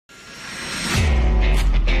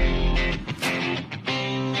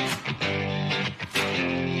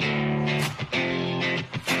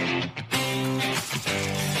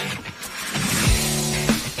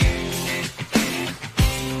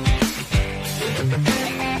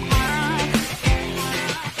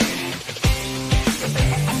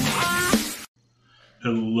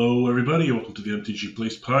Hello, everybody. Welcome to the MTG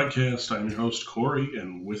Place podcast. I'm your host, Corey,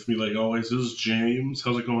 and with me, like always, is James.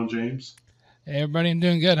 How's it going, James? Hey, everybody. I'm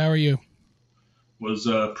doing good. How are you? Was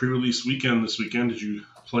pre-release weekend this weekend. Did you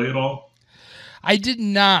play it all? I did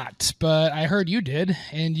not, but I heard you did,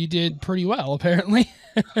 and you did pretty well, apparently.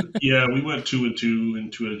 Yeah, we went 2-2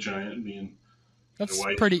 into a giant. Me and that's my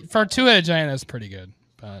wife. Pretty for 2-2 giant. That's pretty good.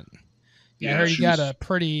 But yeah, I heard you got a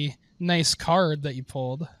pretty nice card that you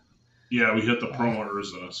pulled. Yeah, we hit the promo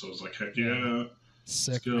Urza, so I was like, heck yeah,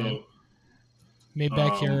 sick. Let's go.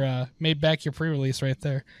 Man. Made back your pre-release right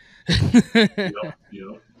there.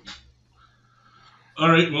 Yep. All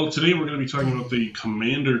right, well, today we're going to be talking about the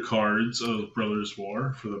commander cards of Brothers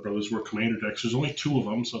War for the Brothers War commander decks. There's only 2 of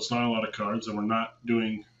them, so it's not a lot of cards, and we're not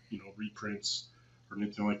doing reprints or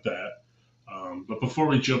anything like that. But before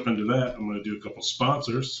we jump into that, I'm going to do a couple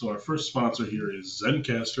sponsors. So our first sponsor here is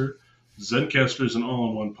Zencastr. Zencastr is an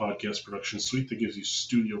all-in-one podcast production suite that gives you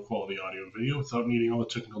studio-quality audio and video without needing all the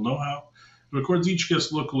technical know-how. It records each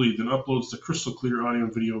guest locally, then uploads the crystal-clear audio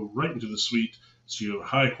and video right into the suite, so you have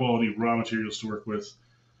high-quality raw materials to work with.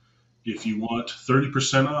 If you want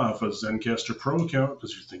 30% off a Zencastr Pro account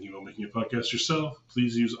because you're thinking about making a podcast yourself,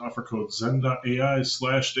 please use offer code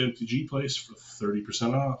zen.ai/themtgplace for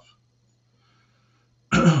 30% off.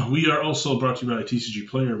 We are also brought to you by TCG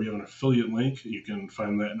Player. We have an affiliate link. You can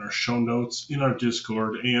find that in our show notes, in our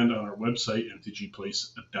Discord, and on our website,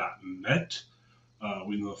 mtgplace.net.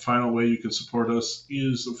 The final way you can support us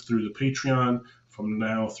is through the Patreon. From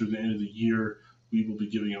now through the end of the year, we will be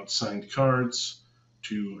giving out signed cards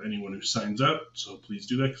to anyone who signs up. So please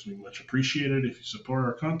do that because we much appreciate it. If you support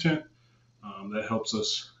our content, that helps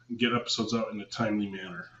us get episodes out in a timely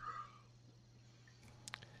manner.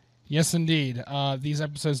 Yes, indeed. These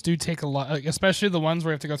episodes do take a lot, especially the ones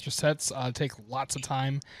where we have to go through sets, take lots of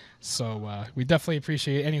time. So we definitely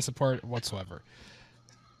appreciate any support whatsoever.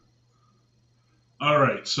 All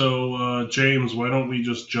right. So, James, why don't we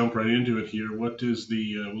just jump right into it here? What is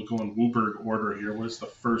we'll go in Wooburg order here. What is the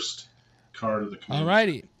first card of the commander? All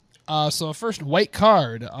righty. So first white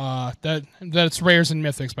card, that's rares and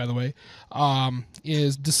mythics, by the way,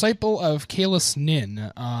 is Disciple of Kalis Nin.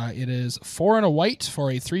 It is 4 and a white for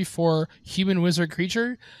a 3/4 human wizard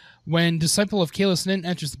creature. When Disciple of Kalis Nin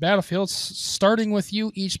enters the battlefield, starting with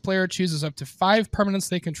you, each player chooses up to 5 permanents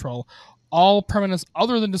they control. All permanents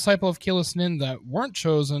other than Disciple of Kalis Nin that weren't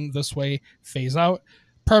chosen this way phase out.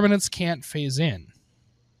 Permanents can't phase in.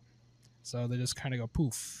 So they just kind of go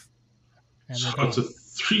poof. And so it's a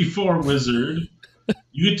 3/4 wizard.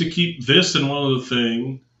 You get to keep this and one other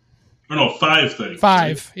thing. Or no, 5 things.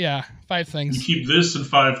 5, right? Yeah, 5 things. You keep this and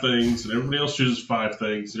 5 things, and everybody else chooses 5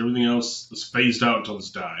 things, and everything else is phased out until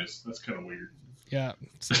this dies. That's kind of weird. Yeah,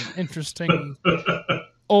 it's an interesting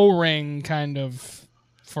O-ring kind of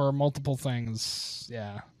for multiple things.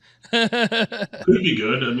 Yeah. Could be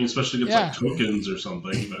good. I mean, especially against like tokens or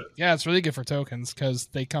something. But yeah, it's really good for tokens because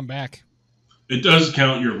they come back. It does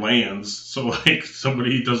count your lands, so like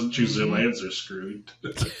somebody doesn't choose their lands, they're screwed.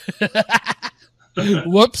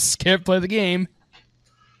 Whoops! Can't play the game.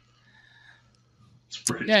 It's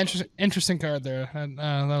pretty interesting card there.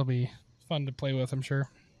 That'll be fun to play with, I'm sure.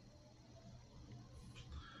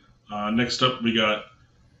 Next up, we got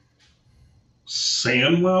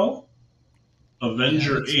Sandwell,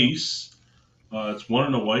 Avenger Ace. It's 1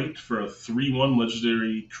 and a white for a 3/1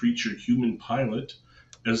 legendary creature human pilot.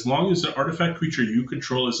 As long as an artifact creature you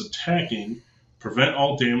control is attacking, prevent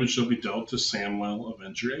all damage that will be dealt to Sandwell,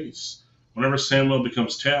 Avenger Ace. Whenever Sandwell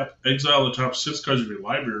becomes tapped, exile the top 6 cards of your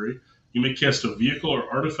library. You may cast a vehicle or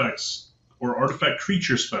artifact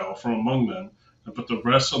creature spell from among them, and put the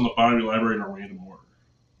rest on the bottom of your library in a random order.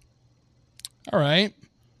 All right.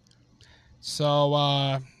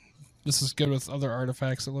 So this is good with other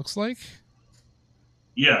artifacts, it looks like.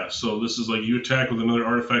 Yeah, so this is like you attack with another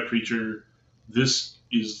artifact creature. This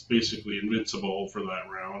is basically invincible for that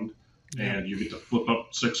round, and you get to flip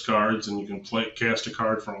up 6 cards, and you can cast a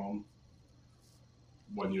card from them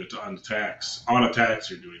when you on attacks. On attacks,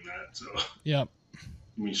 you're doing that. So yep. I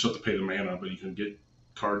mean, you still have to pay the mana, but you can get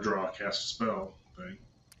card draw, cast a spell thing.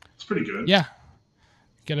 It's pretty good. Yeah.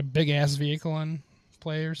 Get a big ass vehicle in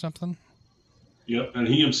play or something. Yep, and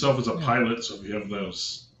he himself is a pilot, so if you have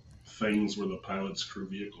those things where the pilots crew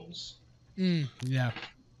vehicles. Yeah.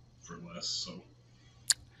 For less, so.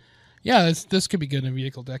 Yeah, this could be good in a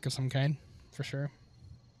vehicle deck of some kind, for sure.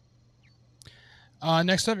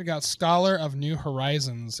 Next up, we got Scholar of New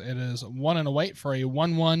Horizons. It is 1 and a white for a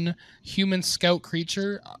 1/1 human scout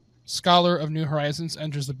creature. Scholar of New Horizons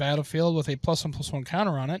enters the battlefield with a +1/+1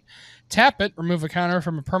 counter on it. Tap it, remove a counter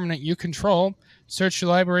from a permanent you control. Search your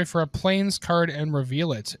library for a Plains card and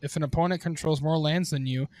reveal it. If an opponent controls more lands than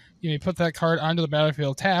you may put that card onto the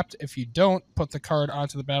battlefield tapped. If you don't, put the card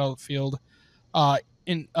onto the battlefield.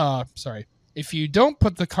 If you don't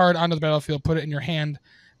put the card onto the battlefield, put it in your hand,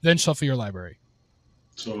 then shuffle your library.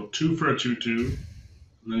 So 2 for a 2/2,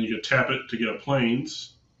 and then you can tap it to get a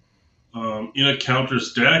Plains. In a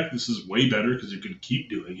counters deck, this is way better because you can keep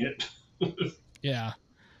doing it. Yeah.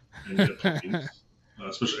 And get Plains.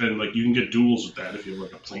 Especially, and like you can get duels with that if you have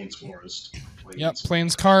like a Plains Forest. Yep,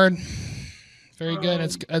 Plains card. Very good.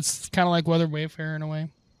 It's kind of like Weather Wayfarer in a way.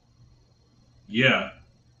 Yeah.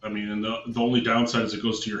 I mean, and the only downside is it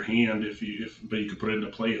goes to your hand but you can put it into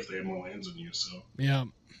play if they have more lands than you. So yeah,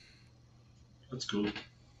 that's cool.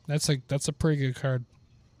 That's a pretty good card.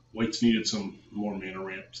 White's needed some more mana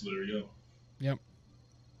ramp, so there you go. Yep.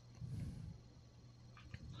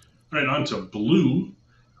 All right, on to blue.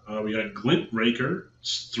 We got Glint Raker.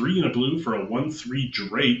 It's 3 in a blue for a 1/3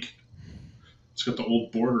 Drake. It's got the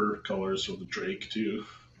old border colors of the Drake too.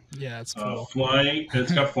 Yeah, it's cool. Flying.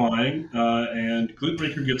 It's got flying, and Glint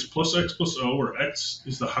Raker gets +X/+O, where X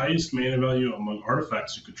is the highest mana value among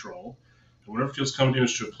artifacts you control. And whenever it deals combat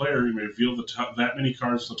damage to a player, you may reveal that many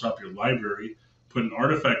cards on the top of your library. Put an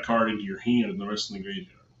artifact card into your hand and the rest in the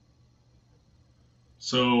graveyard.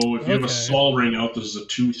 So if you have a Sol Ring out, this is a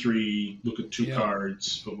 2/3. Look at 2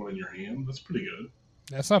 cards, put one in your hand. That's pretty good.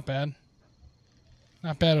 That's not bad.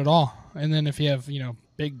 Not bad at all. And then if you have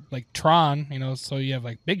big like Tron, so you have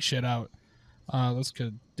like big shit out. This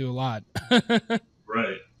could do a lot.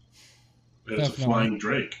 Right. It's a flying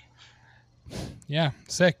Drake. Yeah,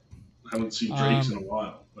 sick. I haven't seen Drakes in a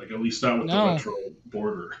while. Like, at least not with the retro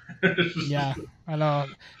border. Yeah, I know.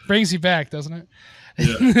 Brings you back, doesn't it?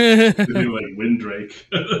 Yeah. They do like Wind Drake.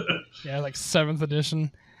 Yeah, like 7th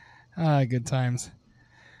edition. Good times.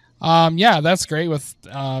 Yeah, that's great with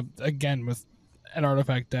again with an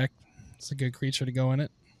artifact deck. It's a good creature to go in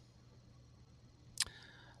it.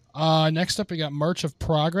 Next up, we got March of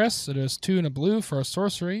Progress. It is 2 in a blue for a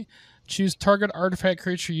sorcery. Choose target artifact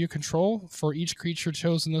creature you control. For each creature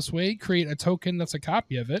chosen this way, create a token that's a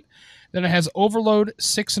copy of it. Then it has Overload,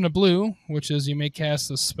 6 in a blue, which is you may cast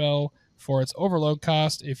the spell for its Overload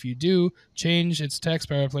cost. If you do, change its text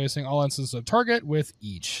by replacing all instances of target with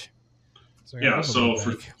each. So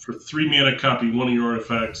for 3 mana, copy one of your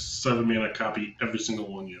artifacts. 7 mana, copy every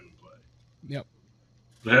single one you have in play. Yep.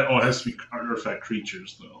 It has to be artifact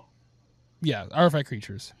creatures, though. Yeah, artifact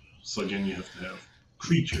creatures. So again, you have to have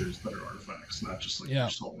creatures that are artifacts, not just like your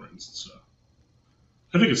Soul Rings and stuff.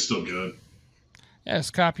 I think it's still good. Yeah, it's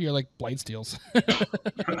copy or like Blightsteals.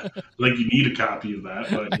 Like you need a copy of that.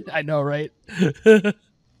 But I know, right?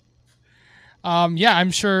 Yeah, I'm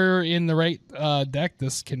sure in the right deck,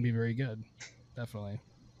 this can be very good. Definitely.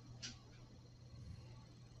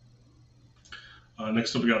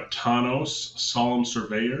 Next up, we got Thanos, Solemn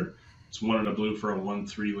Surveyor. It's 1 in a blue for a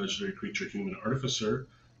 1/3 legendary creature, human artificer.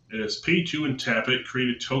 It is pay 2 and tap it. Create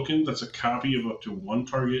a token that's a copy of up to 1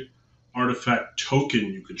 target artifact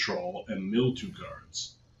token you control and mill 2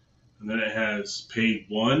 cards. And then it has pay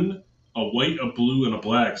 1, a white, a blue, and a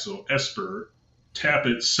black. So Esper, tap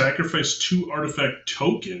it, sacrifice 2 artifact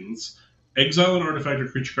tokens, exile an artifact or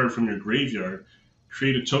creature card from your graveyard.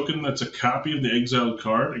 Create a token that's a copy of the exiled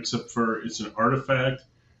card, except for it's an artifact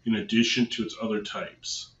in addition to its other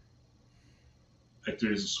types.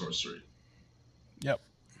 Activates a sorcery. Yep.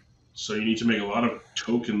 So you need to make a lot of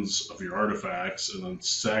tokens of your artifacts and then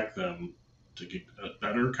sack them to get a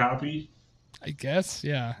better copy. I guess,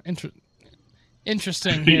 yeah.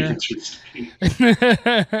 Interesting here. Interesting.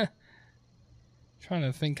 Trying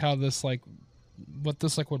to think how this what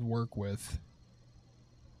this would work with.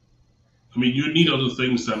 I mean, you would need other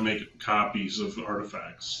things that make copies of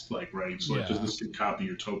artifacts, right? So because this can copy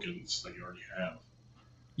your tokens that you already have.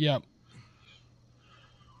 Yep.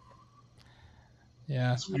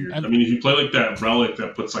 Yeah. It's weird. I mean, if you play like that relic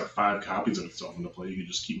that puts 5 copies of itself into play, you could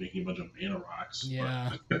just keep making a bunch of mana rocks.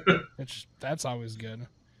 Yeah. That's always good.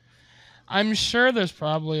 I'm sure there's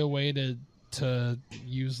probably a way to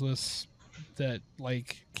use this that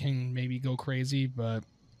can maybe go crazy, but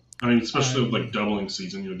I mean, especially with doubling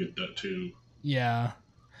season, you'll get that too. Yeah.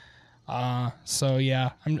 So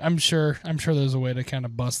yeah, I'm sure there's a way to kind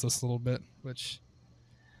of bust this a little bit, which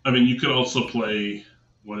I mean, you could also play,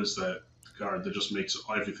 what is that card that just makes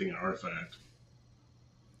everything an artifact?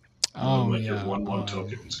 Your 1/1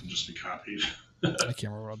 tokens can just be copied. I can't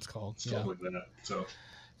remember what it's called. Stuff like that. So.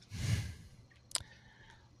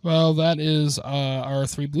 Well, that is our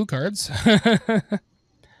 3 blue cards.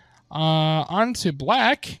 On to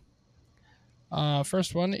black.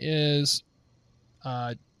 First one is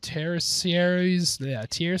Tertiary's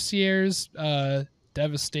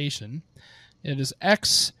Devastation. It is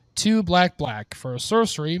X 2 black black for a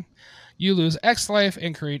sorcery. You lose X life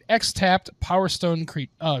and create X tapped Power Stone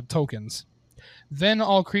tokens. Then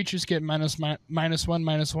all creatures get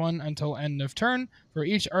 -1/-1 until end of turn for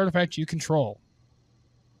each artifact you control.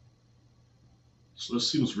 So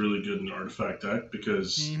this seems really good in an artifact deck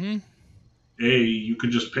because you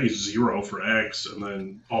could just pay 0 for X, and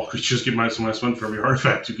then all creatures get -1/-1 for every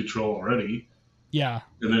artifact you control already. Yeah.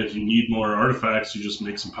 And then if you need more artifacts, you just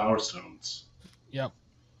make some Power Stones. Yep.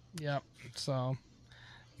 So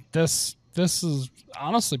this is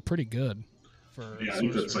honestly pretty good. I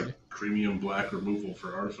think that's like premium black removal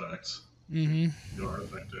for artifacts. Your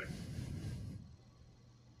artifact deck.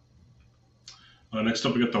 Next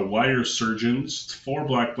up, we got the Wire Surgeons. It's 4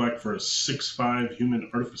 black black for a 6/5 human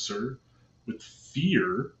artificer with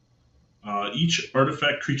fear. Each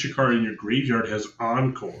artifact creature card in your graveyard has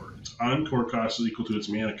Encore. Its Encore cost is equal to its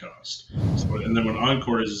mana cost. And then what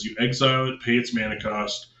Encore is you exile it, pay its mana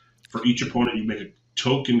cost. For each opponent, you make a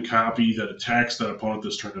token copy that attacks that opponent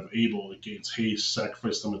this turn. If able, it gains haste,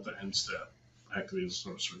 sacrifice them at the end step. Activate as a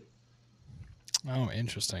sorcery. Oh,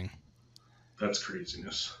 interesting. That's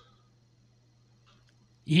craziness.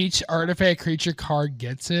 Each artifact creature card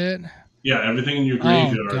gets it? Yeah, everything in your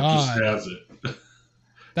graveyard just has it.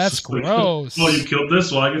 That's gross. Well, you killed this,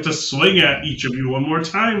 well, I get to swing at each of you one more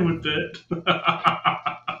time with it.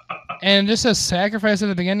 And just says sacrifice at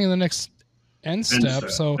the beginning of the next end step.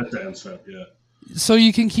 So at the end step, yeah. So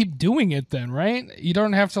you can keep doing it then, right? You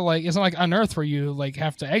don't have to it's not like Unearth where you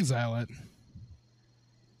have to exile it.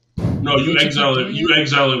 No, you exile it. You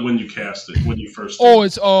exile it when you cast it, when you first.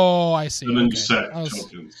 I see. And then you sack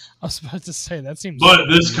tokens. I was about to say that seems. But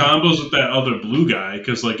this combos with that other blue guy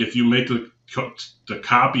because, if you make the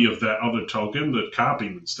copy of that other token, the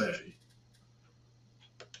copy would stay.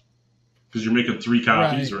 Because you're making 3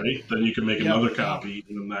 copies, right? Then you can make another copy,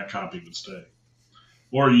 and then that copy would stay.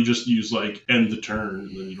 Or you just use end the turn,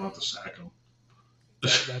 and then you don't have to sack them.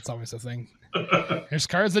 That's always the thing. There's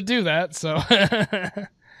cards that do that, so.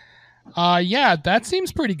 That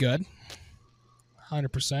seems pretty good.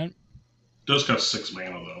 100%. Does cost 6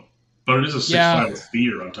 mana though, but it is a 6/5 with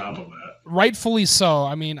fear on top of that. Rightfully so.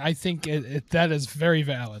 I mean, I think that is very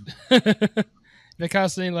valid. If it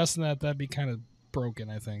costs any less than that, that'd be kind of broken.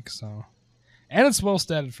 I think so, and it's well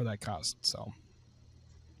statted for that cost. So,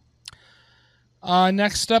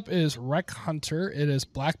 next up is Wreck Hunter. It is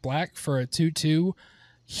black for a 2/2.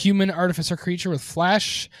 Human artificer creature with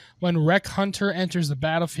flash. When Wreck Hunter enters the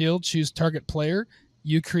battlefield, choose target player.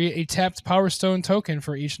 You create a tapped Power Stone token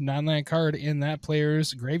for each non-land card in that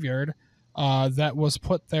player's graveyard that was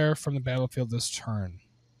put there from the battlefield this turn.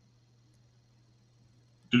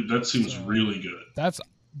 Dude, that seems really good. That's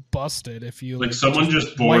busted if you someone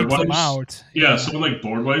just board wipes them out. Yeah, someone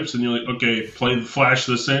board wipes and you're like, okay, flash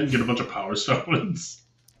this in, get a bunch of Power Stones.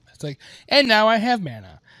 It's and now I have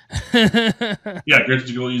mana. Yeah, granted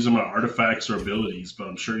you can use them on artifacts or abilities, but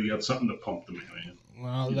I'm sure you got something to pump them in.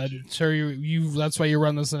 Well, that's why you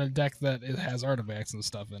run this in a deck that it has artifacts and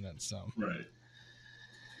stuff in it. So right.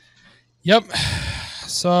 Yep.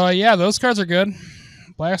 So those cards are good.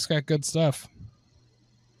 Black's got good stuff.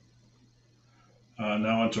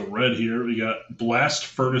 Now onto red here. We got Blast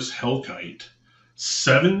Furnace Hellkite.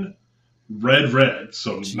 7 red,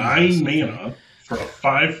 so 9 mana. For a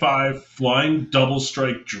 5/5 flying double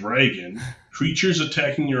strike dragon, creatures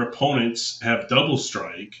attacking your opponents have double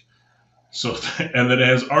strike. And then it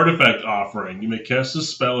has artifact offering. You may cast this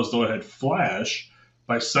spell as though it had flash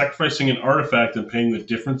by sacrificing an artifact and paying the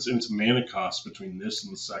difference in its mana cost between this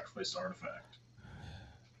and the sacrificed artifact.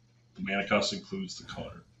 The mana cost includes the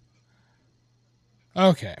color.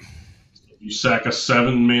 Okay. So if you sack a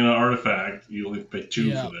 7 mana artifact, you only pay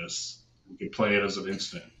 2 for this. You can play it as an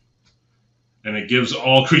instant. And it gives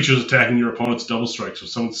all creatures attacking your opponent's double strike. So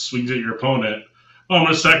if someone swings at your opponent, I'm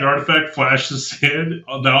going to sack an artifact, flash this in.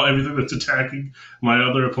 Now everything that's attacking my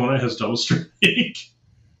other opponent has double strike.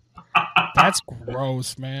 That's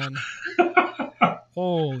gross, man.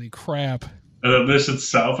 Holy crap. And then this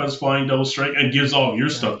itself has flying double strike and gives all of your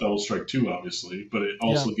stuff double strike too, obviously. But it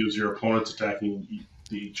also gives your opponents attacking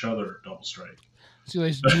each other double strike. So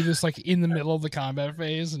you do this in the middle of the combat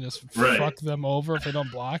phase and just fuck them over if they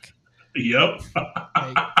don't block? Yep.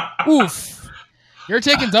 Oof. You're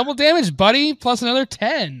taking double damage, buddy, plus another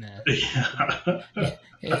 10. Yeah.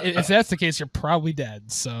 If that's the case, you're probably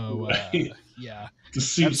dead. So, yeah.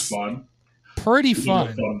 This seems fun. Pretty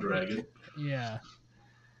fun. Fun dragon. Yeah.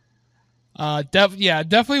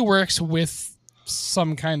 Definitely works with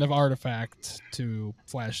some kind of artifact to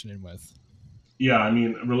flash it in with. Yeah, I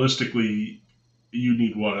mean, realistically, you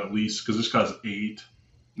need what at least because this costs 8,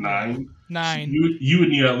 9. So 9. you would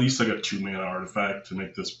need at least like a 2-mana artifact to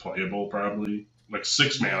make this playable, probably. Like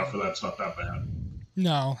 6 mana for that's not that bad.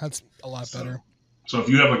 No, that's a lot better. So if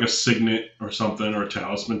you have like a signet or something or a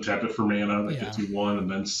talisman, tap it for mana, that Yeah. gets you 1, and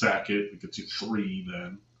then sack it, it gets you 3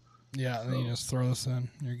 then. Yeah, and then you just throw this in.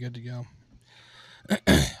 You're good to go.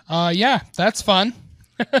 Yeah, that's fun.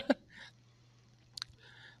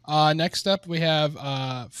 Next up, we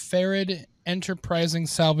have Farid Enterprising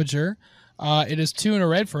Salvager. It is 2 and a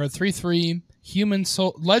red for a 3/3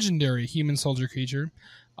 legendary human soldier creature.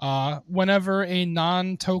 Whenever a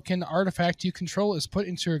non-token artifact you control is put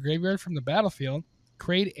into a graveyard from the battlefield,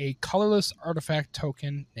 create a colorless artifact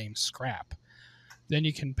token named Scrap. Then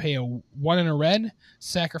you can pay a 1 and a red,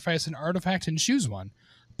 sacrifice an artifact, and choose one.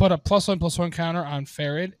 Put a +1/+1 counter on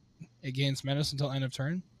Farid. It gains menace until end of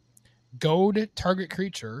turn. Goad target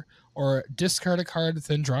creature, or discard a card,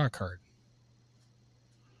 then draw a card.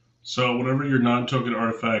 So whenever your non-token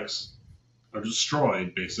artifacts are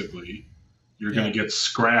destroyed, basically, you're going to get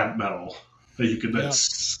scrap metal that you can then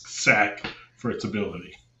sack for its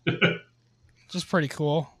ability. Just pretty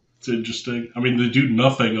cool. It's interesting. I mean, they do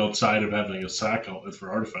nothing outside of having a sack outlet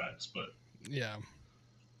for artifacts, but yeah,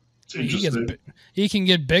 it's interesting. He can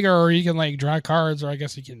get bigger, or he can like draw cards, or I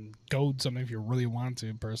guess he can goad something if you really want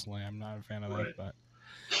to. Personally, I'm not a fan of that, but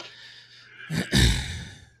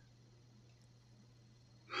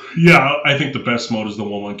yeah, I think the best mode is the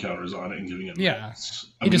 1/1 counters on it and giving it. Yeah,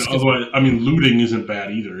 I mean, otherwise, looting isn't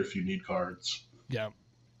bad either if you need cards. Yeah,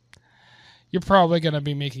 you're probably gonna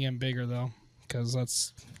be making him bigger though, because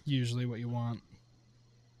that's usually what you want.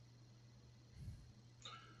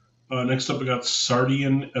 Next up, we got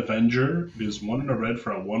Sardian Avenger. It is 1 and a red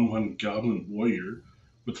for a 1/1 Goblin Warrior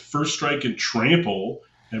with first strike and trample.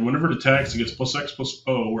 And whenever it attacks, it gets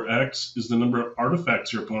 +X/+O, where X is the number of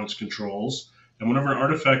artifacts your opponent controls. And whenever an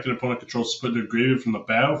artifact an opponent controls is put into a graveyard from the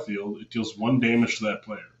battlefield, it deals 1 damage to that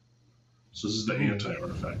player. So this is the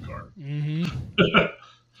anti-artifact card. Mm-hmm.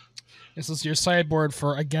 This is your sideboard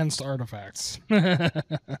for against artifacts.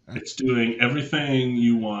 It's doing everything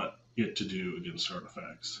you want it to do against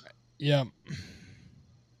artifacts. Yep.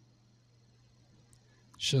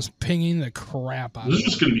 It's just pinging the crap out of it. This is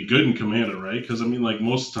just going to be good in Commander, right? Because, I mean, like,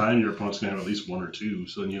 most of the time, your opponent's going to have at least 1 or 2.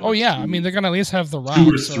 So then you have I mean, they're going to at least have the rocks.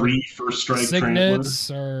 2 or 3 first strike signets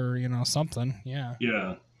or, something. Yeah.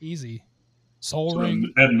 Yeah. Easy. Soul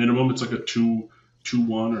Ring. At minimum, it's like a 2/1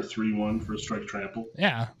 or 3/1 first strike trample.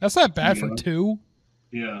 Yeah. That's not bad for 2.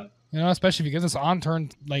 Yeah. Especially if you get this on turn,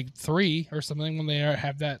 like, 3 or something when they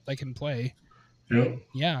have that, like, in play. Yep.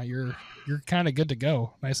 Yeah, you're kind of good to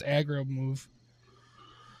go. Nice aggro move.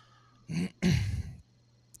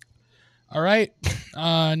 All right.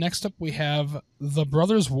 Next up, we have the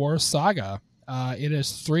Brothers War Saga. It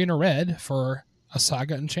is 3 and a red for a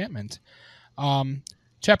Saga enchantment.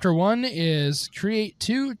 Chapter 1 is create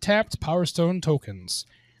 2 tapped Power Stone tokens.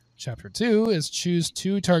 Chapter 2 is choose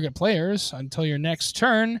 2 target players until your next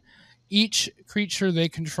turn. Each creature they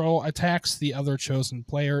control attacks the other chosen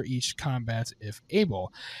player each combat if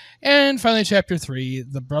able. And finally, Chapter 3,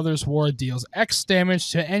 the Brothers' War deals X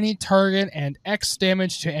damage to any target and X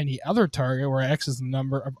damage to any other target, where X is the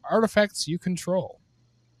number of artifacts you control.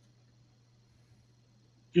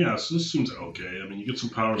 Yeah, so this seems okay. I mean, you get some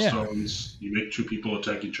Power Stones, you make 2 people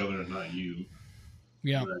attack each other and not you.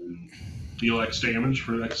 Yeah. And then deal X damage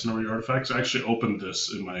for X number of your artifacts. I actually opened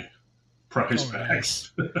this in my prize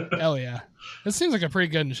packs. Nice. Hell yeah. This seems like a pretty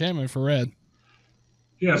good enchantment for red.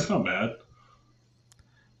 Yeah, it's not bad. I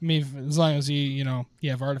mean, as long as you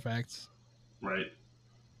have artifacts. Right.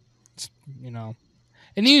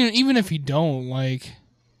 And even if you don't, like...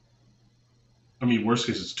 I mean, worst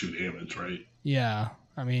case, it's 2 damage, right? Yeah.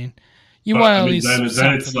 I mean, you want at least then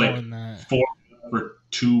it's like more than that. 4 for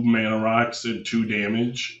 2 mana rocks and 2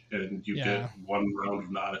 damage, and you get 1 round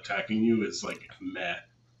of not attacking you. It's like meh.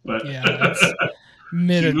 But yeah, that's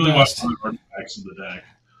mid at really best. want artifacts in the deck.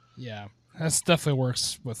 Yeah, that definitely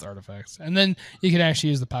works with artifacts, and then you can actually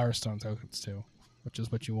use the Power Stone tokens too, which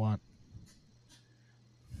is what you want.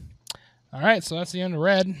 All right, so that's the end of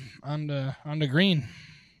red. On to green.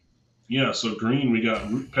 Yeah, so green, we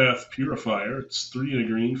got Root Path Purifier. It's 3 and a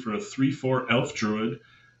green for a 3/4 Elf Druid.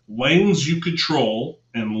 Lands you control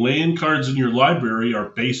and land cards in your library are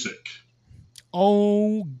basic.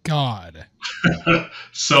 Oh, God.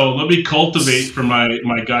 So let me cultivate for my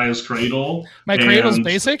Gaia's Cradle. My Cradle's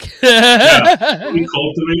basic? Let me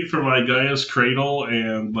cultivate for my Gaia's Cradle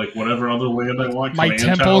and like whatever other land I want. My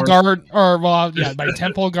Temple Garden, my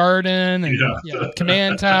Temple Garden and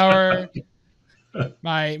Command Tower.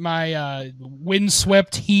 my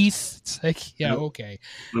windswept heath. It's like, yeah, okay.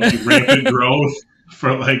 Like rampant growth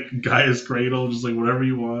for like Gaia's Cradle, just like whatever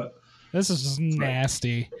you want. This is just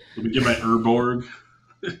nasty. Let me get my Urborg.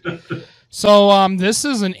 So this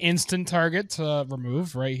is an instant target to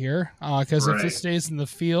remove right here, because if Right. this stays in the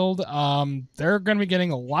field, they're going to be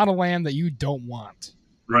getting a lot of land that you don't want,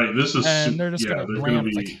 Right. This is and they're just going to ramp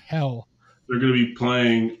like hell. They're going to be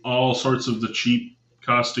playing all sorts of the cheap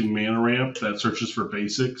costing mana ramp that searches for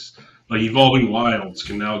basics. Like Evolving Wilds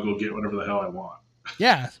can now go get whatever the hell I want.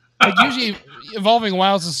 Yeah. Like usually Evolving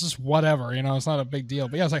Wilds is just whatever, it's not a big deal.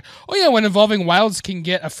 But yeah, it's like, oh yeah, when Evolving Wilds can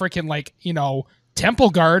get a freaking like, Temple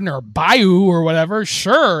Garden or Bayou or whatever,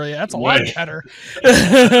 sure, that's a lot better.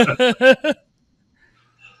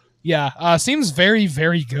 Yeah, seems very,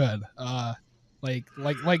 very good. Like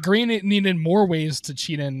green needed more ways to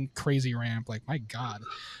cheat in Crazy Ramp. Like, my God.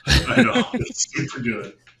 I know. It's super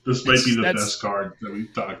good. This might be the best card that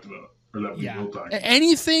we've talked about. Or that we will talk about.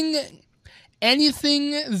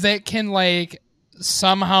 Anything that can, like,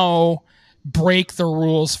 somehow break the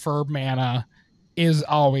rules for mana is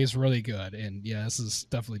always really good. And, yeah, this is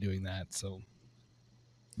definitely doing that. So,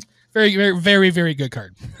 very, very, very, very good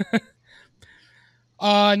card.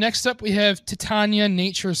 Next up, we have Titania,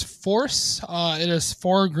 Nature's Force. It is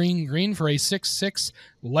 4 green for a 6/6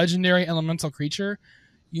 legendary elemental creature.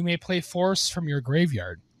 You may play Force from your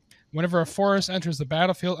graveyard. Whenever a forest enters the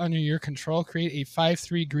battlefield under your control, create a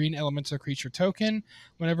 5/3 green elemental creature token.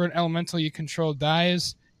 Whenever an elemental you control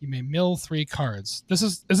dies, you may mill 3 cards.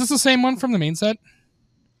 Is this the same one from the main set?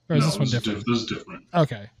 Or is this one different? This is different.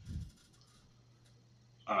 Okay.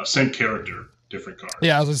 Same character, different card.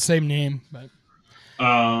 Yeah, it was the same name, but...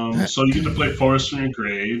 So you get to play Forest from your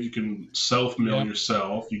grave. You can self-mill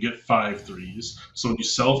yourself. You get 5/3s. So when you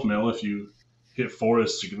self-mill, if you hit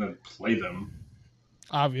forests, you can then play them.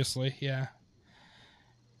 Obviously, yeah.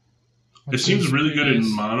 It seems really good in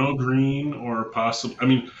mono green or possibly... I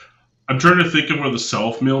mean, I'm trying to think of where the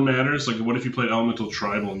self-mill matters. Like, what if you played Elemental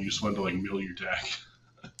Tribal and you just wanted to, like, mill your deck?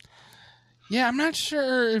 Yeah, I'm not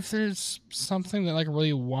sure if there's something that, like,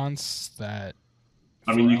 really wants that.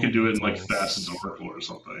 I mean, you could do it in, like, Facet's Oracle or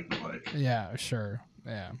something. Like, yeah, sure.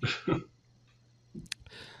 Yeah.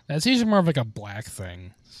 That's usually more of, like, a black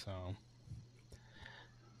thing, so...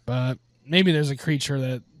 But maybe there's a creature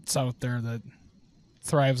that's out there that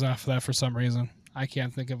thrives off of that for some reason. I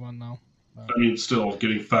can't think of one, though. I mean, still,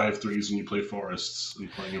 getting 5/3s when you play forests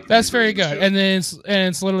and playing it. That's very good. And then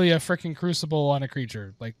it's literally a freaking crucible on a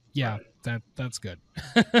creature. Like, yeah, right. That's good.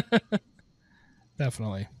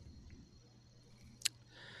 Definitely.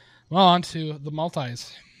 Well, on to the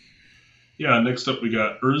multis. Yeah, next up we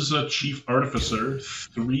got Urza Chief Artificer,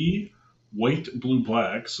 3 white, blue,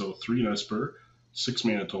 black, so 3 Esper, 6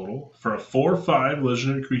 mana total, for a 4/5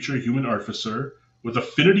 legendary creature, human artificer, with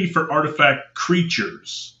affinity for artifact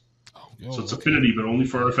creatures. So it's affinity, but only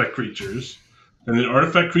for artifact creatures. And then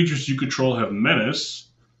artifact creatures you control have menace.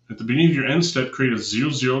 At the beginning of your end step, create a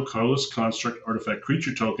 0/0 colorless construct artifact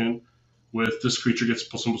creature token with this creature gets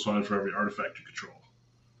 +1/+1 for every artifact you control.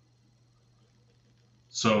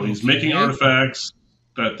 So he's making artifacts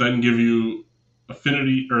that then give you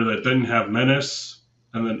affinity, or that then have menace,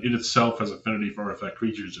 and then it itself has affinity for artifact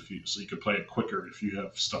creatures so you can play it quicker if you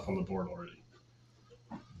have stuff on the board already.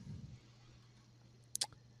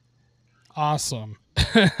 Awesome.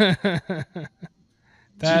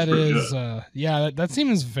 That is that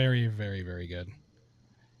seems very, very, very good.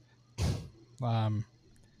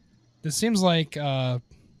 This seems like God.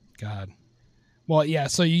 Well, yeah,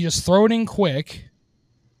 so you just throw it in quick.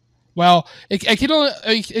 Well, it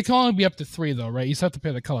can only be up to 3 though, right? You still have to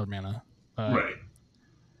pay the colored mana. Right.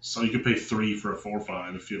 So you can pay 3 for a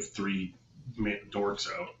 4/5 if you have 3 dorks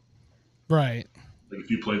out. Right. Like if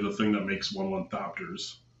you play the thing that makes 1/1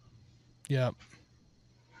 Thopters. Yep.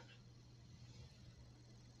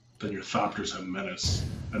 Then your Thopters have menace,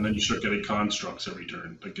 and then you start getting constructs every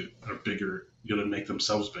turn. They get bigger. You gotta make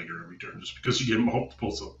themselves bigger every turn, just because you get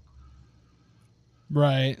multiples of them.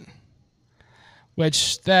 Right.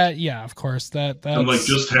 Which of course that's... And like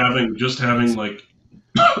just having like,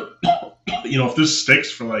 if this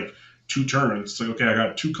sticks for like 2 turns, it's like, okay, I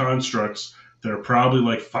got 2 constructs that are probably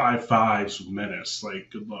like 5/5s with menace.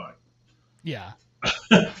 Like, good luck. Yeah.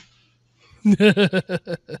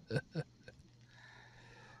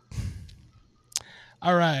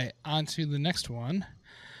 All right, on to the next one.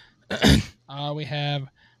 We have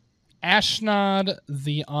Ashnod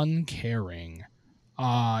the Uncaring.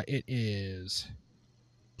 It is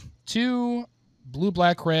 2 blue,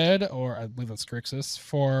 black, red, or I believe that's Grixis,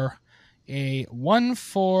 for a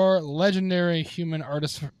 1/4 legendary human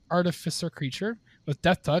artificer creature with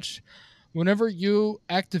Death Touch. Whenever you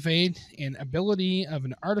activate an ability of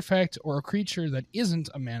an artifact or a creature that isn't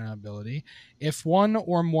a mana ability, if one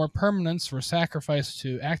or more permanents were sacrificed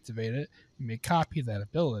to activate it, you may copy that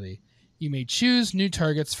ability. You may choose new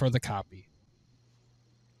targets for the copy.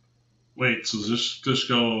 Wait, so just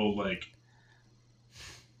go like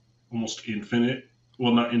almost infinite?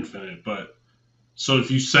 Well, not infinite, but so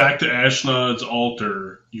if you sack the Ashnod's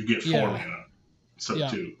altar, you get 4 mana instead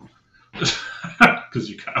of 2. Because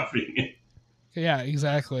you're copying it. Yeah,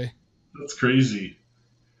 exactly. That's crazy.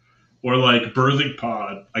 Or like Birthing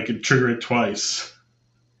Pod, I could trigger it twice.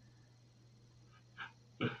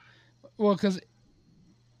 Well, because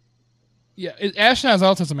Ashnod's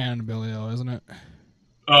altar is a mana ability, though, isn't it?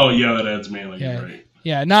 Oh yeah, that adds mana. Yeah, you're right.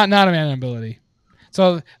 Yeah, not a mana ability.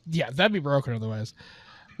 So yeah, that'd be broken otherwise.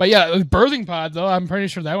 But yeah, Birthing Pod though, I'm pretty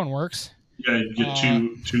sure that one works. Yeah, you get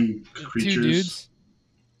two creatures. 2 dudes.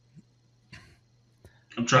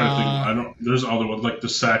 I'm trying to think. I don't. There's other ones like the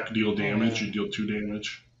sack deal damage. You deal 2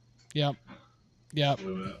 damage. Yep. Yeah,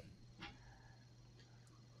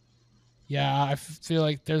 I feel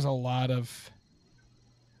like there's a lot of.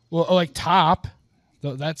 Well, like top,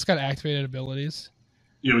 that's got activated abilities.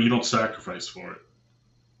 You don't sacrifice for it.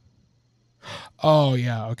 Oh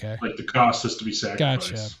yeah, okay. Like the cost has to be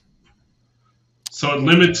sacrificed. Gotcha. So it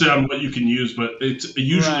limits on what you can use, but it's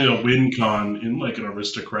usually a win con in like an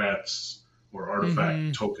aristocrats or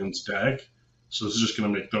artifact tokens deck. So it's just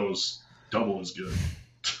going to make those double as good.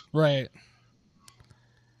 Right.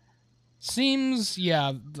 Seems,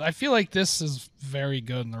 I feel like this is very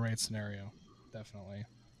good in the right scenario. Definitely.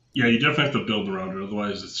 Yeah, you definitely have to build around it.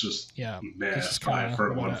 Otherwise, it's just it's 5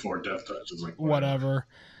 for 1/4 death touch. It's like whatever.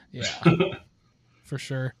 Yeah, for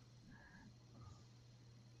sure.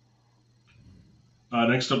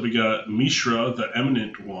 Next up, we got Mishra, the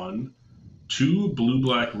Eminent One. 2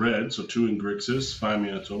 blue-black red, so 2 in Grixis, 5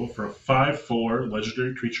 mana total, for a 5/4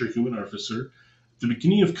 legendary creature human artificer. At the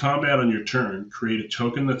beginning of combat on your turn, create a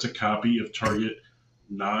token that's a copy of target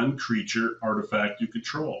non-creature artifact you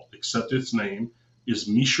control, except its name is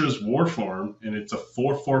Mishra's Warform, and it's a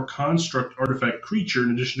 4/4 construct artifact creature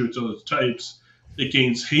in addition to its other types. It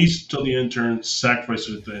gains haste until the end turn, sacrifice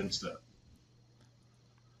it at the end step.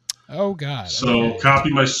 Oh, God. So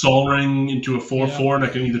copy my Sol Ring into a 4/4, and I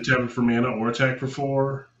can either tap it for mana or attack for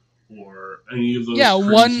 4, or any of those. Yeah,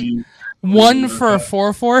 one for a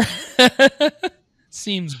 4/4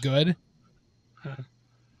 seems good.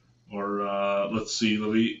 Or let's see,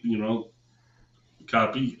 let me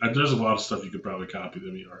copy. There's a lot of stuff you could probably copy.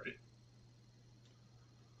 That'd be all right.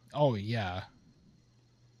 Oh yeah.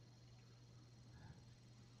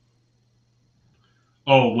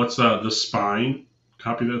 Oh, what's the spine?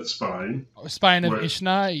 Copy that spine. Spine of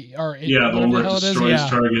Ishna, or the one where it destroys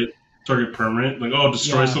target permanent. Like,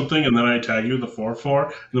 destroy something, and then I tag you with the 4/4,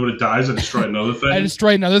 and then when it dies, I destroy another thing. I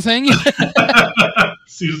destroy another thing.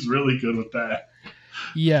 Seems really good with that.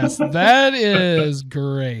 Yes, that is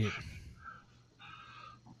great.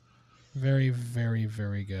 Very, very,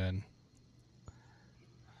 very good.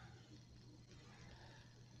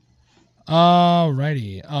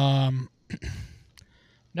 Alrighty.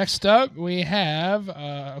 Next up, we have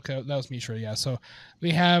okay, that was Mishra, yeah. So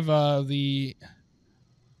we have the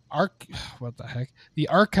the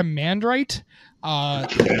Archimandrite.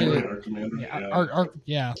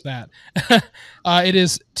 That. It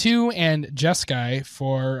is 2 and Jeskai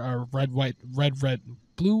for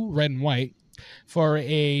blue, red, and white for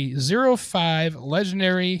a 0/5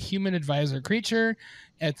 legendary human advisor creature.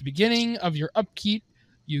 At the beginning of your upkeep,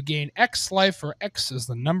 you gain X life, where X is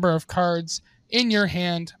the number of cards in your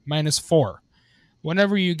hand -4.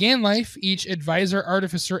 Whenever you gain life, each advisor,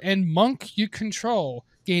 artificer, and monk you control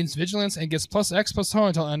gains vigilance and gets +X/+2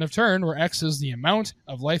 until end of turn, where X is the amount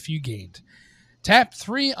of life you gained. Tap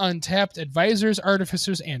 3 untapped advisors,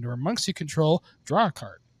 artificers, and or monks you control. Draw a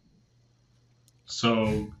card.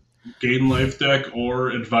 So, gain life deck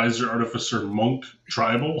or advisor, artificer, monk,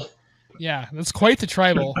 tribal. Yeah, that's quite the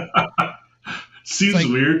tribal. Seems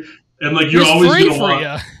weird, and like you're always gonna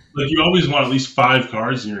want. Like, you always want at least 5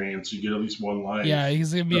 cards in your hand, so you get at least 1 life. Yeah,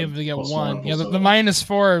 he's going to be able to get 1. Yeah, the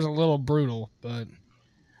 -4 is a little brutal, but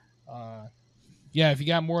if you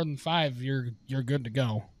got more than 5, you're good to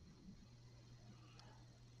go.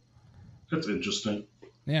 That's interesting.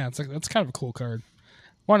 Yeah, that's kind of a cool card.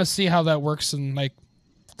 Want to see how that works in like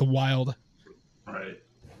the wild. Right.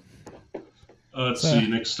 Let's see.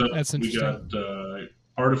 Next up, we got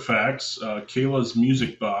artifacts. Kayla's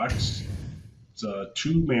Music Box. It's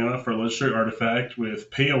 2 mana for a legendary artifact with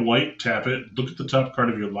pay a white, tap it, look at the top card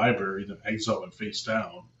of your library, then exile it face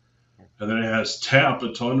down. And then it has tap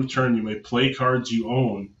until end of turn. You may play cards you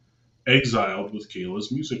own exiled with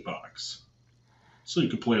Kayla's music box. So you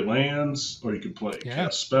could play lands, or you could play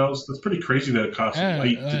cast spells. That's pretty crazy that it costs white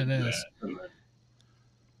to do that. And then,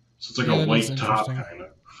 so it's like a white top, kind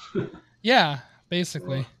of. Yeah,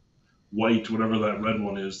 basically. White, whatever that red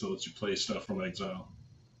one is that lets you play stuff from exile.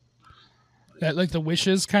 That like the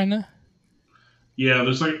wishes, kind of. Yeah,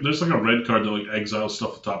 there's like a red card that like exiles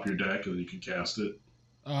stuff at the top of your deck, and then you can cast it.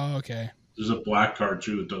 Oh, okay. There's a black card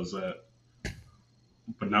too that does that.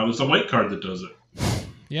 But now there's a white card that does it.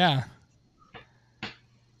 Yeah.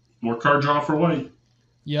 More card draw for white.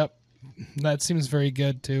 Yep. That seems very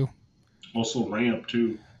good too. Also ramp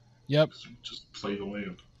too. Yep. Just play the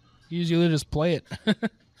lamp. Usually just play it.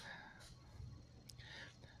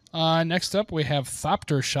 Next up, we have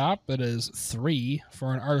Thopter Shop. That is 3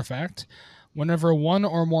 for an artifact. Whenever one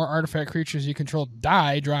or more artifact creatures you control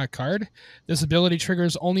die, draw a card. This ability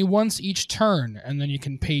triggers only once each turn, and then you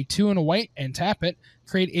can pay 2 and a white and tap it.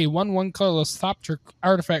 Create a 1/1 colorless Thopter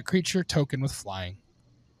artifact creature token with flying.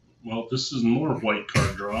 Well, this is more white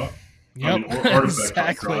card draw. Yep, I mean, or artifact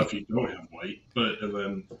exactly. card draw if you don't have white, and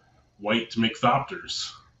then white to make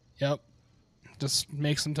Thopters. Yep. Just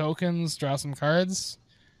make some tokens, draw some cards.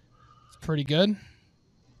 It's pretty good.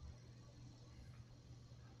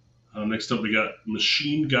 Next up, we got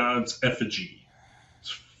Machine God's Effigy.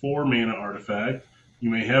 It's 4 mana artifact. You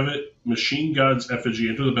may have it. Machine God's Effigy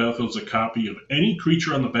enter the battlefield as a copy of any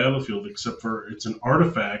creature on the battlefield, except for it's an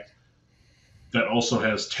artifact that also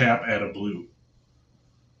has tap, add a blue.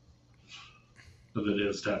 But it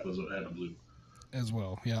is tap as add a blue as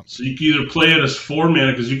well. Yeah. So you can either play it as 4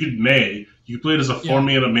 mana because you could play it as a 4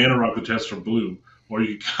 mana rock that tests for blue, or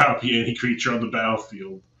you could copy any creature on the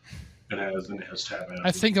battlefield. It has tap out.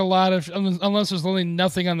 I think a lot of, unless there's only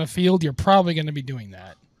nothing on the field, you're probably going to be doing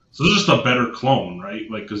that. So it's just a better clone,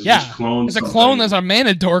 right? Like, because just clone. It's a clone that's a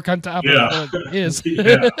mana dork on top of what it is.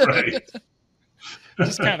 Yeah, right. Which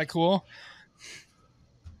is kind of cool.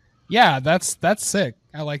 Yeah, that's sick.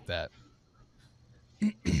 I like that.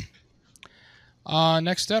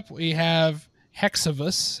 Next up, we have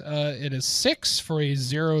Hexavus. It is 6 for a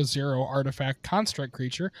 0/0 artifact construct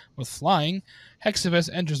creature with flying. Hexavus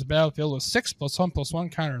enters the battlefield with 6 +1/+1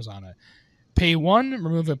 counters on it. Pay 1,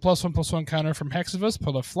 remove a +1/+1 counter from Hexavus,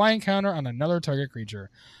 put a flying counter on another target creature.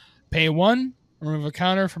 Pay 1, remove a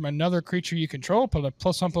counter from another creature you control, put a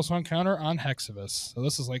 +1/+1 counter on Hexavus. So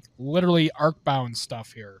this is like literally arc-bound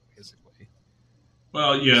stuff here, basically.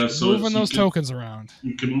 Well, yeah, so moving those tokens around.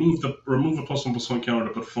 You can remove a +1/+1 counter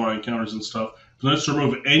to put flying counters and stuff. But then it's to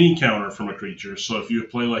remove any counter from a creature. So if you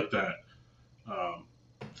play like that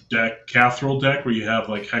Cathril deck where you have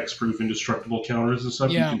like hexproof indestructible counters and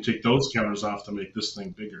stuff, you can take those counters off to make this thing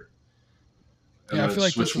bigger. And then I feel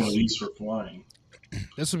like switch one of these for flying.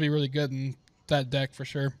 This would be really good in that deck for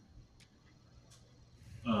sure.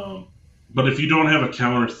 But if you don't have a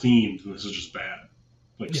counter themed, then this is just bad.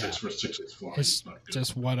 Like 6 for 6 flying. It's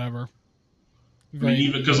just whatever. I mean,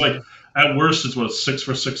 even because like at worst it's what 6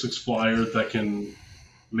 for 6 flyer that can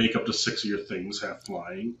make up to 6 of your things have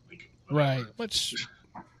flying. Like, right, which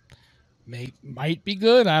might be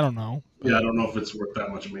good. I don't know. Yeah, I don't know if it's worth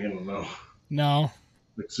that much mana though. No.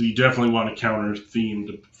 Like, so you definitely want a counter theme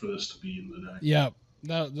for this to be in the deck. Yep,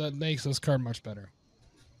 that makes this card much better.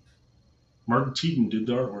 Martin Teaton did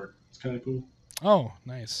the artwork. It's kind of cool. Oh,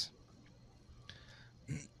 nice.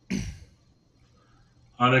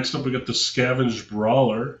 Next up, we got the Scavenged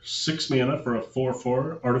Brawler. 6 mana for a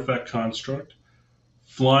 4/4 artifact construct.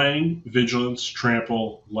 Flying, Vigilance,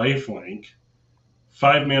 Trample, Lifelink.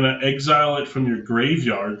 5 mana, exile it from your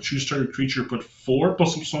graveyard. Choose target creature, put 4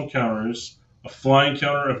 +1/+1 counters, a flying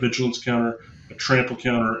counter, a vigilance counter, a trample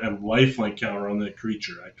counter, and lifelink counter on that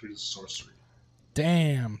creature. Activate as sorcery.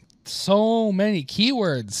 Damn. So many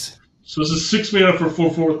keywords. So this is 6 mana for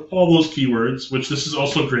 4/4 with all those keywords, which this is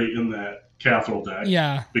also great in that Cathril deck.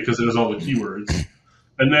 Yeah. Because it has all the keywords.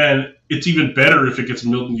 And then it's even better if it gets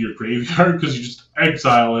milled into your graveyard because you just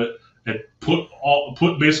exile it and put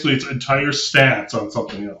basically its entire stats on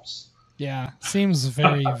something else. Yeah, seems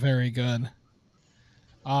very, very good.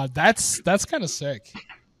 That's kind of sick.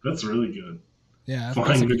 That's really good. Yeah,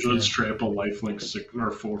 Flying, Vigilance, Trample, Lifelink, 6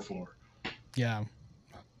 or 4/4. Yeah,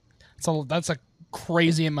 so that's a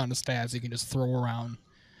crazy amount of stats you can just throw around.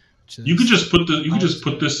 You could just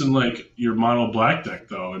put this in like your mono black deck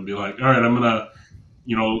though, and be like, all right, I'm gonna,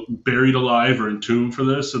 Buried Alive or Entomb for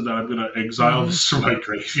this, and then I'm gonna exile this from my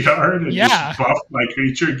graveyard and just buff my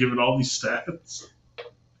creature and give it all these stats.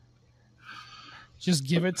 Just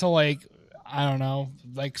give it to like, I don't know,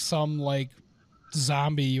 like some like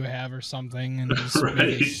zombie you have or something, and just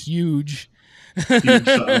make it huge. Huge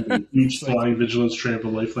zombie, huge flying, vigilance,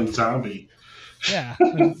 trample, lifelink zombie. Yeah,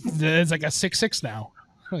 it's like a 6/6 now.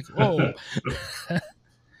 Like, whoa.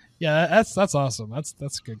 Yeah, that's awesome. That's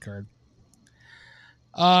a good card.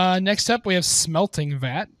 Next up, we have Smelting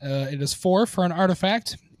Vat. It is 4 for an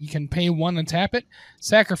artifact. You can pay 1 and tap it,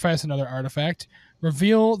 sacrifice another artifact,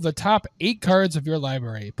 reveal the top 8 cards of your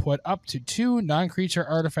library. Put up to 2 non-creature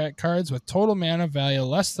artifact cards with total mana value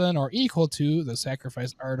less than or equal to the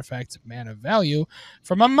sacrificed artifact's mana value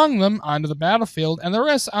from among them onto the battlefield, and the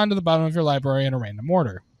rest onto the bottom of your library in a random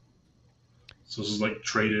order. So this is like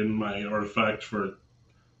trade in my artifact for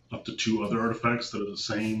up to 2 other artifacts that are the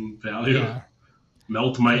same value. Yeah.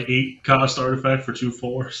 Melt my 8-cost artifact for 2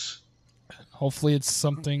 4s. Hopefully it's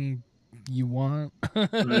something you want.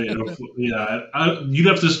 Yeah, you'd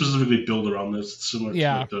have to specifically build around this. It's similar to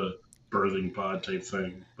like the birthing pod type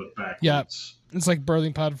thing, but backwards. Yeah, it's like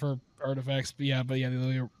birthing pod for artifacts, but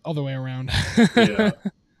the other way around. Yeah.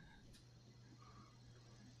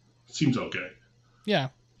 Seems okay. Yeah.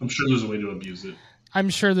 I'm sure there's a way to abuse it. I'm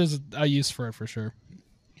sure there's a use for it for sure.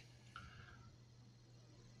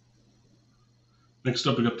 Next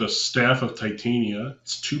up, we got the Staff of Titania.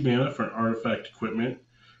 It's 2 mana for an artifact equipment.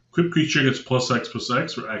 Equipped creature gets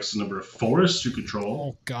 +X/+X, where X is the number of forests you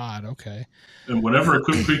control. Oh, God, okay. And whenever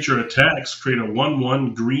equipped creature attacks, create a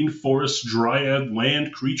 1/1 green forest dryad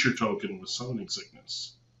land creature token with summoning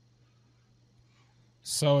sickness.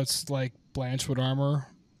 So it's like Blanchwood Armor,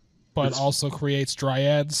 but also creates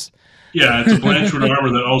dryads. Yeah, it's a Blanchwood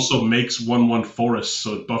Armor that also makes 1/1 forests,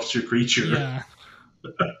 so it buffs your creature. Yeah.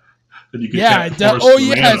 And you can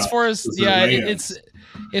it's forest. Yeah, it's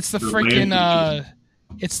the freaking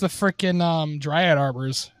it's the freaking dryad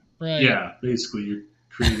arbors, right? Yeah, basically you're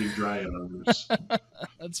creating dryad arbors.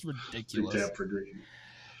 That's ridiculous. 3 tap for green.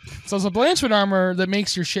 So it's a Blanchwood Armor that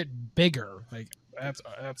makes your shit bigger. Like that's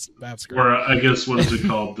great. Or I guess what is it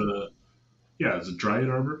called? Is it dryad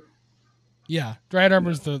arbor? Yeah, dryad arbor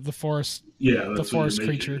is the forest. Yeah, the forest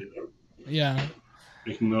creature. Yeah,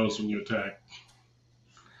 making those when you attack.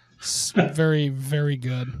 It's very, very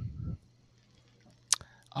good.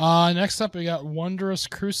 Next up, we got Wondrous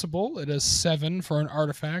Crucible. It is 7 for an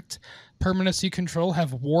artifact. Permanents you control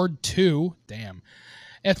have Ward 2. Damn.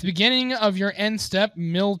 At the beginning of your end step,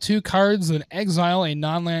 mill 2 cards and exile a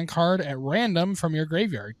non-land card at random from your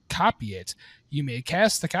graveyard. Copy it. You may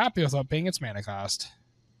cast the copy without paying its mana cost.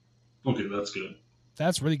 Okay, that's good.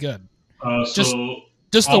 That's really good. Just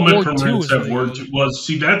the Ward Ward 2 is really Ward good. 2. Well,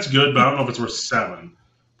 see, that's good, but I don't know if it's worth 7.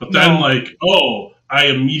 But then, I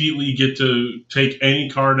immediately get to take any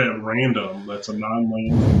card at random that's a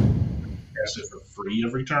non-land, cast it for free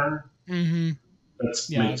every turn. Mm-hmm.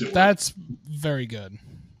 That's very good.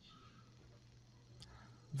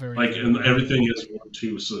 Very good. And everything is Ward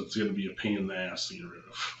 2, so it's going to be a pain in the ass to get rid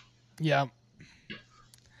of. Yeah.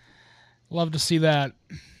 Love to see that.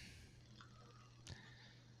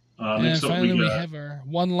 Next up, finally, we have our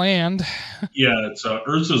 1 land. Yeah, it's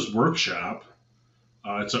Urza's Workshop.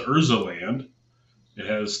 It's an Urza land. It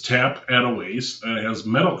has tap, add a waste, and it has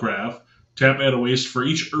Metalcraft. Tap, add a waste for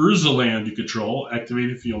each Urza land you control. Activate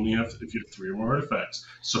if you have 3 or more artifacts.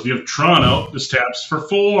 So if you have Tron out, this taps for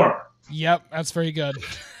 4. Yep, that's very good.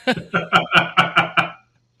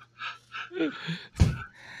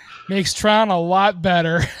 Makes Tron a lot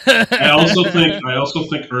better. I also think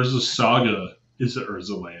Urza's Saga is an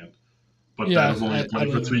Urza land, but that was only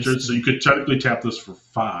played for 3 turns. So you could technically tap this for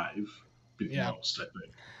 5. Most, I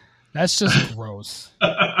think. That's just gross.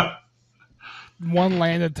 1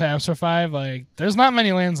 land that taps for 5, there's not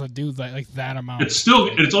many lands that do that, that amount. It's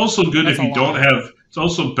also good if you don't have. It's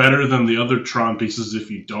also better than the other Tron pieces if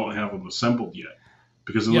you don't have them assembled yet,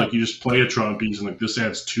 because then you just play a Tron piece and this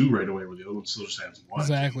adds 2 right away, where the other one still just adds 1.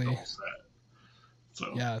 Exactly.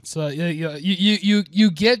 So you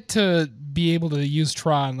get to be able to use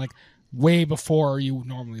Tron way before you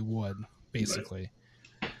normally would, basically. Right.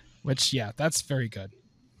 Which that's very good.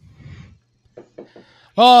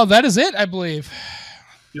 Oh, that is it, I believe.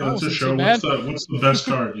 Yeah, that's a show. What's the best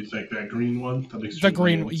card, you think? That green one?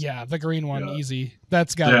 The green one, easy.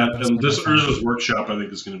 That's got to be the best and this Urza's Workshop, I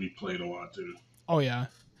think, is going to be played a lot, too. Oh, yeah.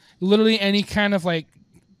 Literally any kind of,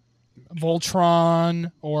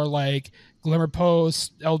 Voltron or, Glimmer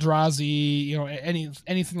Post, Eldrazi,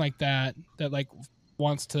 anything like that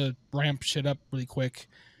wants to ramp shit up really quick.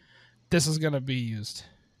 This is going to be used.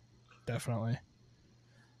 Definitely.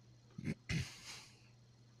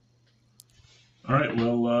 All right,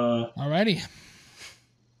 well... Alrighty.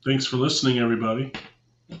 Thanks for listening, everybody.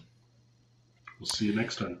 We'll see you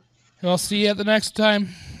next time. I'll see you at the next time.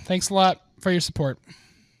 Thanks a lot for your support.